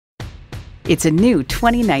It's a new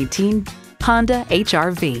 2019 Honda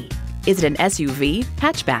HR-V. Is it an SUV,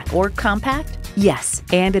 hatchback, or compact? Yes,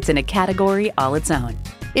 and it's in a category all its own.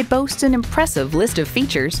 It boasts an impressive list of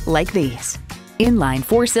features like these: inline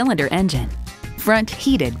 4-cylinder engine, front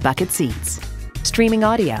heated bucket seats, streaming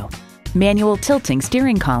audio, manual tilting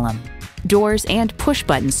steering column, doors and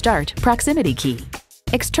push-button start proximity key,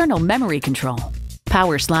 external memory control,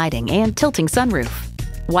 power sliding and tilting sunroof,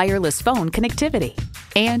 wireless phone connectivity,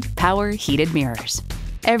 and power heated mirrors.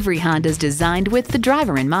 Every Honda is designed with the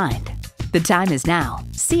driver in mind. The time is now.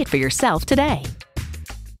 See it for yourself today.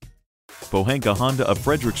 Pohanka Honda of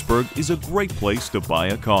Fredericksburg is a great place to buy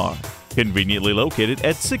a car. Conveniently located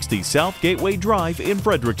at 60 South Gateway Drive in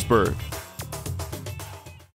Fredericksburg.